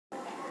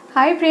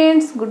Hi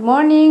friends good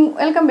morning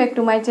welcome back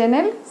to my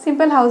channel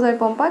simple house wife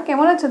Pampa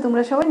केमन आछो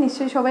तोमरा सबाई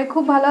निश्चयई सबाई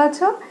खूब भालो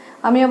आछो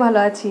आमिओ भालो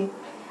आछि।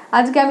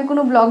 आज के आमी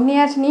कोनो ब्लग निये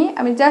आसिनि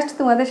आमी जास्ट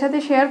तोमादेर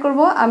साथे शेयर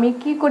करब आमी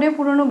कि करे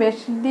पुरानो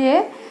बेडशीट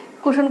दिये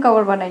कुशन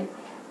कवर बानाई।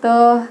 तो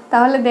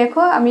ताहले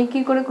देखो आमी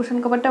कि करे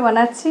कुशन कवरटा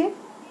बानाচ্ছি।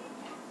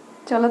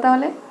 चलो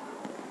ताहले।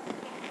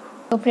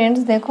 तो फ्रेंड्स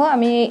देखो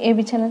आमी এই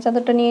বিছানার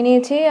চাদরটা নিয়ে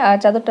নিয়েছি আর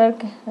চাদরটার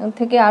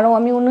থেকে আরো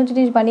আমি অন্য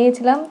জিনিস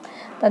বানিয়েছিলাম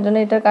তার জন্য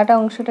এটার কাটা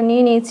অংশটা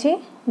নিয়ে নিয়েছি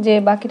যে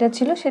বাকিটা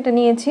ছিল সেটা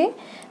নিয়েছি।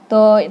 তো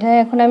এটা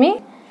এখন আমি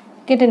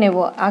কেটে নেব।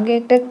 আগে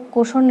একটা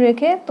কোষণ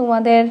রেখে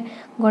তোমাদের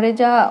ঘরে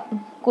যা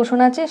কোষণ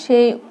আছে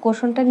সেই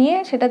কোষণটা নিয়ে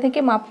সেটা থেকে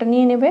মাপটা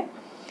নিয়ে নেবে।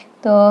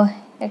 তো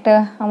একটা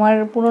আমার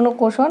পুরনো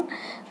কোষণ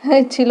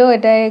ছিল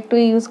এটা একটু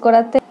ইউজ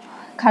করাতে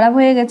খারাপ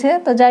হয়ে গেছে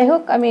তো যাই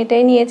হোক আমি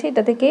এটাই নিয়েছি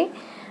এটা থেকেই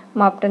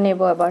মাপটা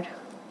নেব আবার।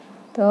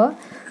 তো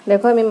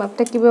দেখো আমি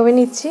মাপটা কিভাবে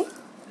নিচ্ছি।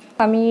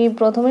 আমি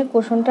প্রথমে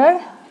কোষণটার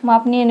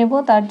মাপ নিয়ে নেব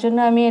তার জন্য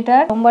আমি এটা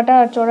লম্বাটা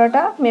আর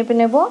চওড়াটা মেপে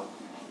নেব।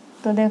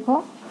 তো দেখো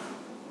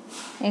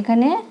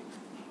এখানে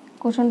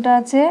কোষণটা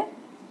আছে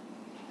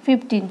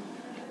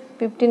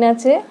 15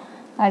 আছে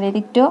আর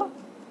এদিকটাও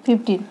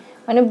 15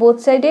 মানে বোথ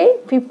সাইডেই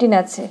 15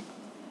 আছে।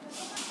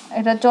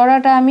 এটা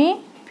চওড়াটা আমি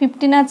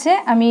 15 আছে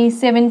আমি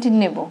 17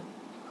 নেব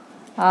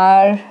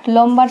আর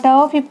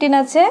লম্বাটাও 15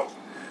 আছে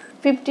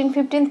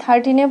 15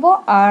 30 নেব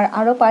আর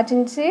আরো 5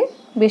 ইঞ্চি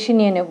বেশি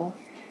নিয়ে নেব।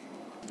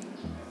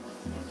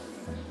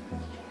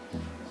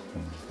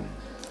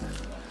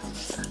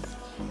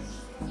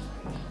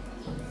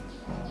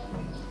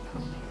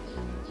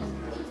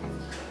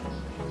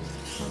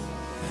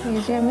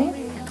 এই যে আমি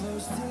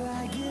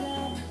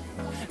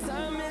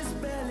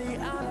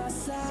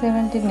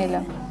 17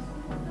 নিলাম।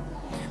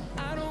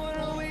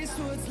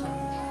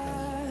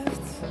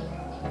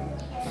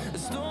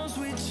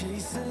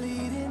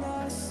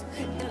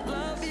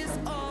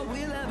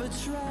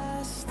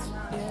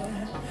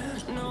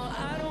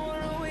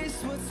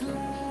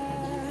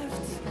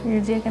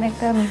 এই যে এখানে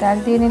একটা আমি দাগ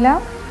দিয়ে নিলাম।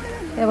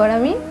 এবার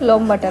আমি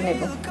লম্বাটা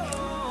নেব।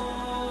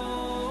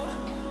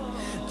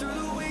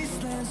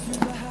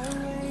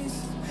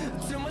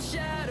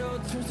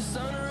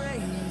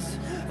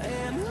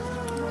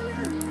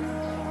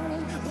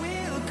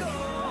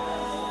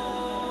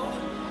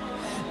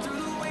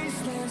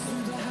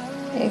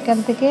 এখান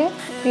থেকে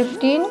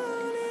 15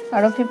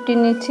 আরো 15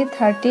 নিচ্ছি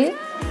 30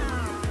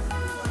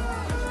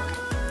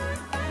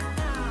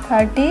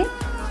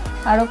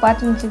 আরো 5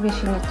 ইঞ্চি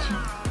বেশি নিচ্ছি।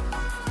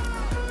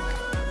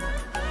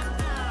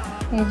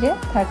 এই যে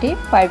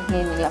 35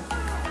 নিয়ে নিলাম।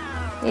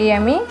 এই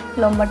আমি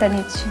লম্বাটা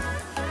নিচ্ছি।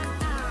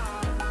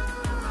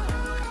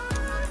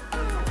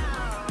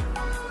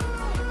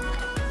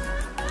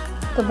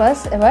 তো বাস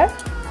এবার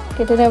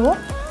কেটে নেব।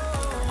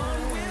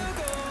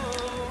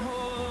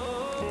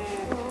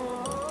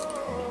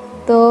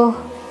 তো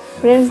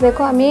ফ্রেন্ডস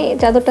দেখো আমি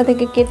চাদরটা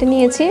থেকে কেটে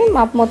নিয়েছি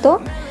মাপ মতো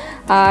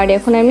আর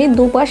এখন আমি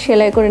দুপাশ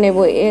সেলাই করে নেব।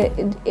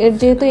 এর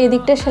যেহেতু এই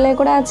দিকটা সেলাই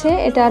করা আছে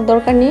এটা আর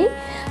দরকার নেই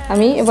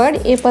আমি এবার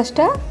এই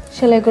পাশটা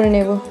সেলাই করে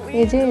নেব।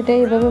 এই যে এটা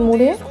এইভাবে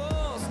মুড়ে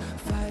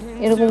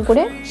এরকম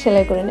করে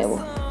সেলাই করে নেব।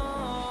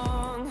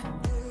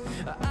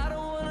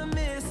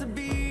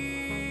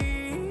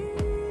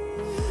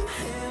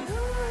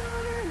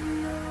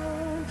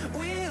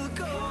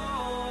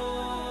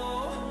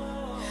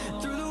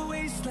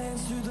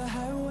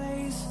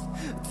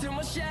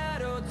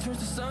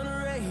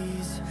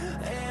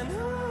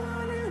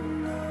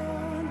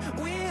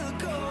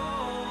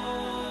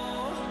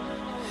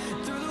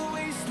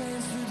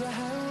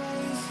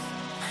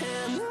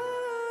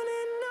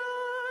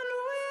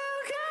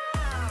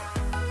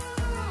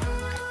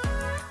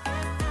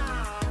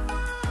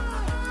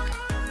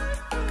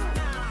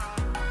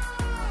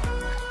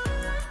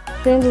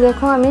 फ्रेंड्स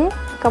देखो আমি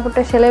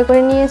কাপড়টা সেলাই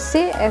করে নিয়ে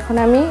এসেছি। এখন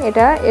আমি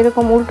এটা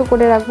এরকম উল্টো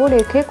করে রাখবো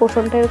রেখে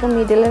কোষণটা এরকম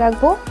মিডলে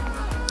রাখবো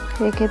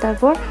রেখে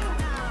তারপর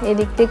এই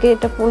দিক থেকে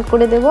এটা ফোল্ড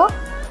করে দেব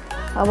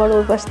আবার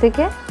ওই পাশ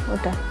থেকে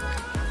ওটা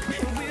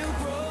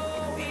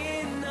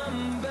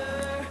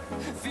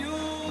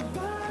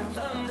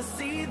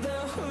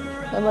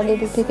আবার এই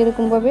দিক থেকে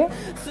এরকম ভাবে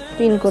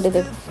পিন করে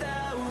দেব।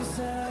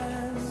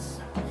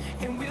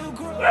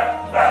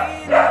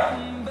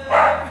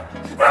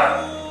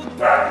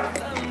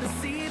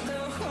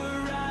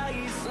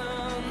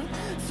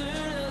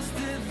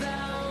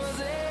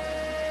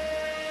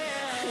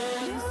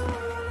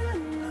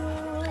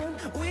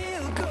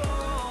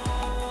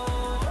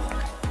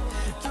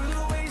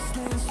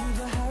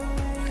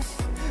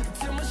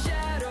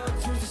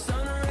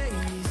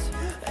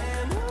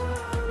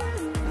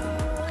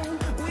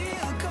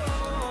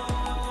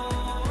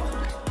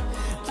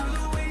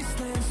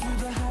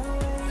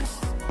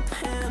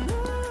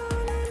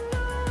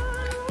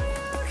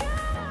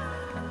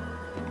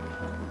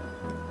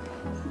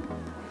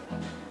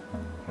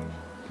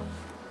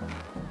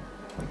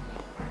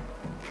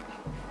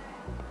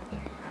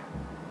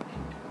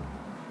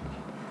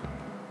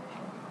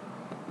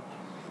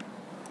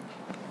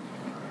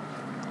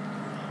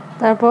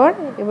 তারপর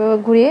এভাবে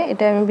ঘুরিয়ে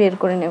এটা আমি বের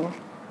করে নেব।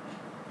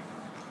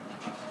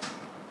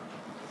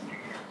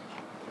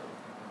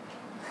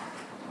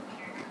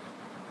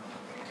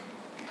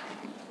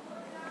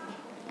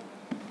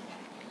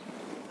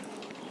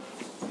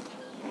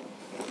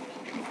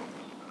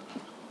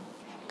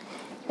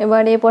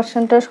 এবার এই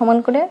পোর্শনটা সমান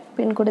করে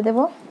পিন করে দেব।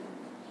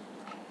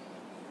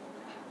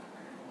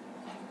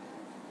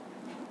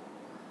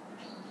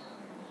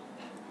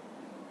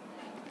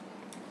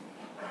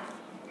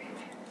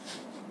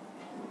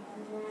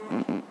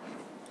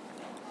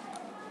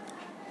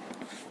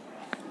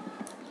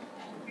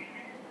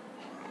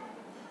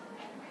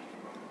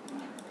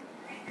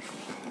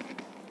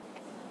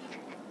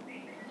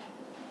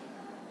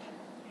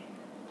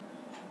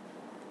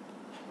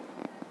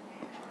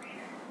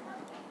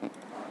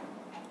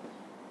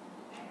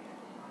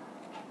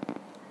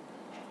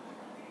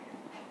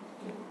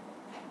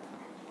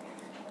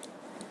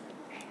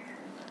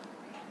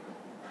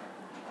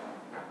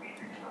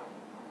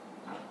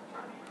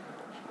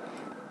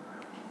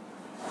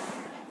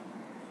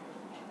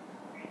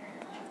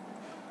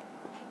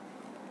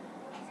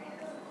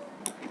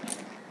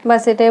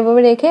 বাস এটা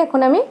এভাবে রেখে এখন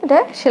আমি এটা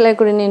সেলাই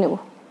করে নিয়ে নেব।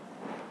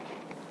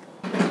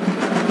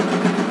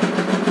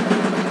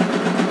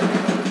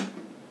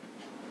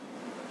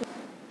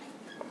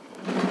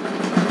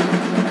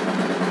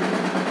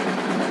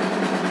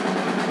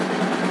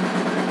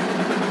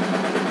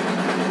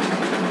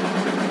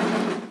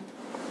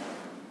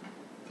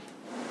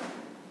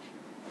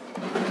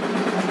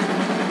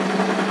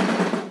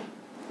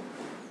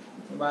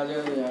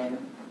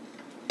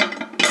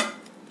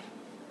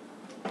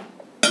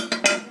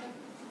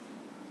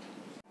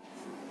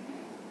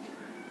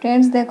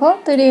 फ्रेंड्स देखो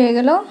तैयारी हो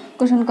गেল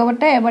কুশন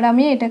কভারটা। এবার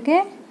আমি এটাকে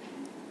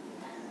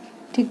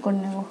ঠিক করে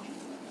নেব।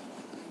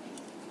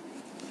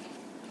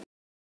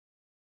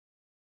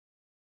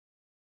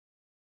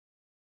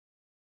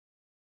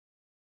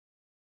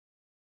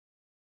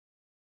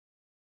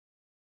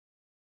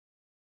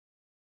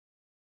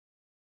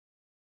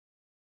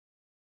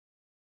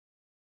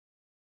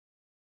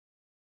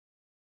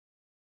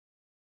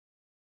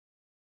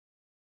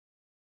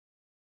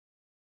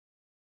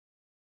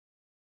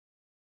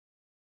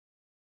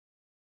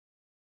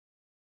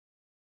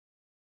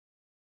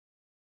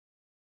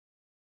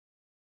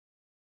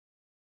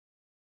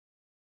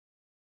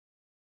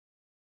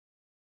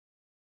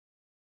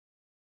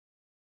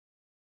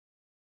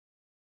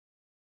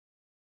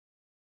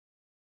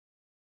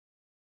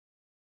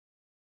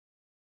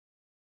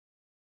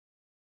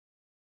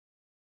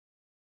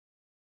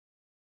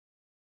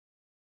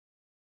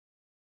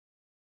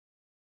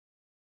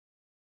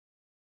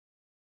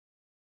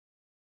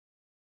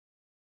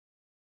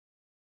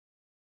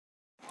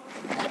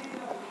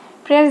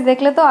 फ्रेंड्स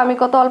देखले तो आमी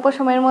कत अल्प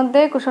समयेर मध्य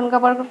कुशन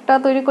कभारटा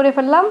तैरी करे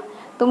फेललाम।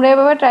 তোমরা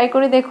এভাবে ট্রাই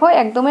করে দেখো,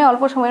 একদমই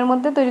অল্প সময়ের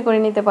মধ্যে তৈরি করে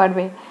নিতে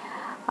পারবে।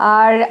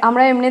 আর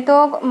আমরা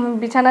এমনিতেও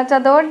বিছানার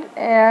চাদর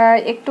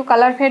একটু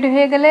কালার ফেড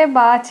হয়ে গেলে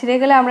বা ছিঁড়ে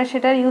গেলে আমরা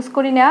সেটা ইউজ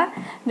করি না।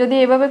 যদি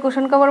এভাবে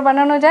কুশন কভার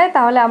বানানো যায়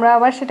তাহলে আমরা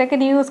আবার সেটাকে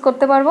রিইউজ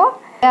করতে পারবো।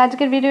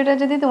 আজকের ভিডিওটা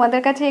যদি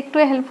তোমাদের কাছে একটু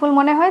হেল্পফুল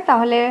মনে হয়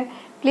তাহলে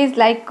প্লিজ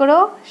লাইক করো,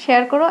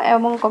 শেয়ার করো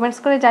এবং কমেন্টস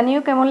করে জানিও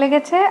কেমন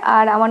লেগেছে।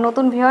 আর আমার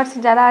নতুন ভিউয়ার্স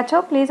যারা আছো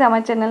প্লিজ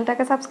আমার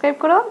চ্যানেলটাকে সাবস্ক্রাইব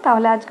করো।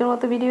 তাহলে আজকের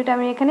মতো ভিডিওটা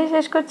আমি এখানেই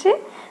শেষ করছি।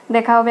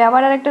 দেখা হবে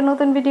আবার আরেকটা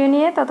নতুন ভিডিও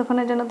নিয়ে।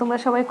 ততক্ষণের জন্য তোমরা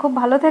সবাই খুব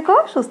ভালো থেকো,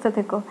 সুস্থ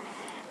থেকো।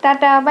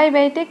 Tata, bye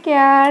bye, take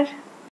care.